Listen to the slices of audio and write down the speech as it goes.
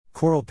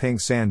Coral Pink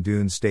Sand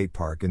Dunes State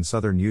Park in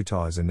southern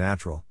Utah is a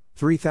natural,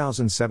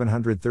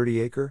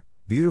 3,730-acre,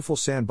 beautiful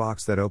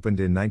sandbox that opened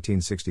in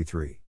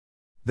 1963.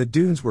 The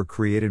dunes were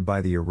created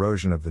by the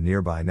erosion of the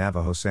nearby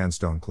Navajo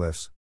sandstone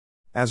cliffs.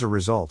 As a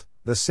result,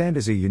 the sand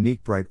is a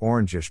unique bright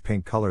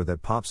orangish-pink color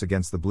that pops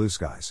against the blue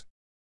skies.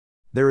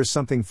 There is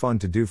something fun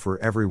to do for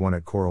everyone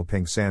at Coral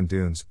Pink Sand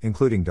Dunes,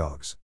 including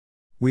dogs.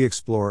 We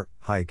explore,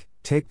 hike,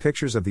 take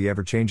pictures of the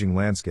ever-changing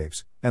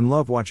landscapes, and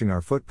love watching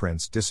our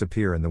footprints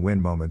disappear in the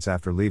wind moments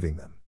after leaving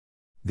them.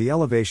 The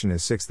elevation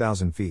is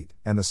 6,000 feet,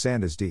 and the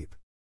sand is deep.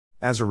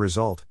 As a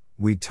result,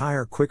 we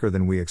tire quicker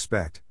than we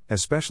expect,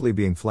 especially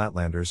being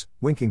flatlanders,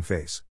 winking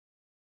face.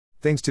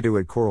 Things to do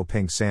at Coral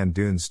Pink Sand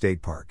Dunes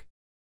State Park.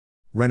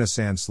 Rent a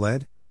sand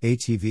sled,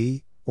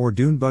 ATV, or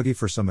dune buggy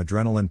for some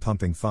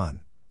adrenaline-pumping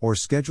fun, or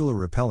schedule a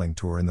rappelling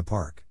tour in the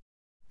park.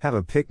 Have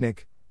a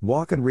picnic,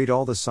 walk and read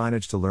all the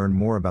signage to learn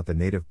more about the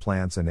native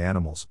plants and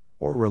animals,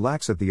 or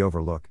relax at the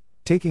overlook,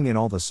 taking in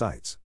all the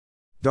sights.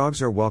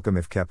 Dogs are welcome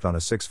if kept on a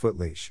 6-foot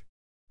leash.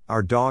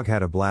 Our dog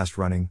had a blast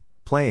running,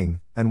 playing,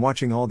 and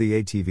watching all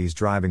the ATVs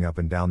driving up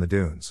and down the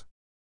dunes.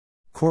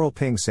 Coral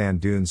Pink Sand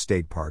Dunes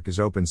State Park is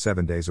open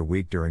 7 days a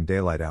week during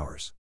daylight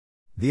hours.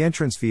 The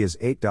entrance fee is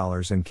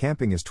 $8 and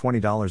camping is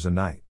 $20 a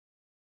night.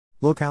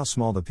 Look how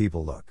small the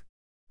people look.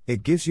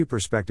 It gives you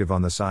perspective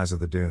on the size of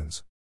the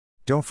dunes.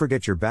 Don't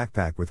forget your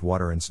backpack with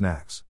water and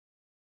snacks.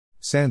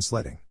 Sand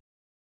sledding.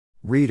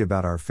 Read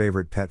about our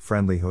favorite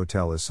pet-friendly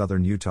hotel is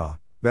Southern Utah,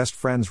 Best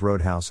Friends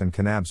Roadhouse and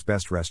Kanab's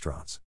Best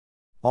Restaurants.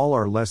 All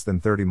are less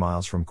than 30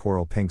 miles from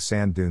Coral Pink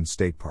Sand Dunes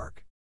State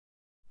Park.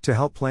 To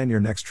help plan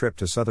your next trip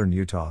to Southern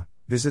Utah,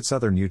 visit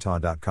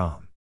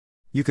southernutah.com.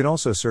 You can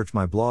also search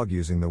my blog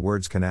using the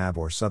words Kanab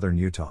or Southern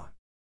Utah.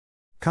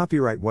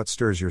 Copyright What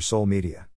Stirs Your Soul Media.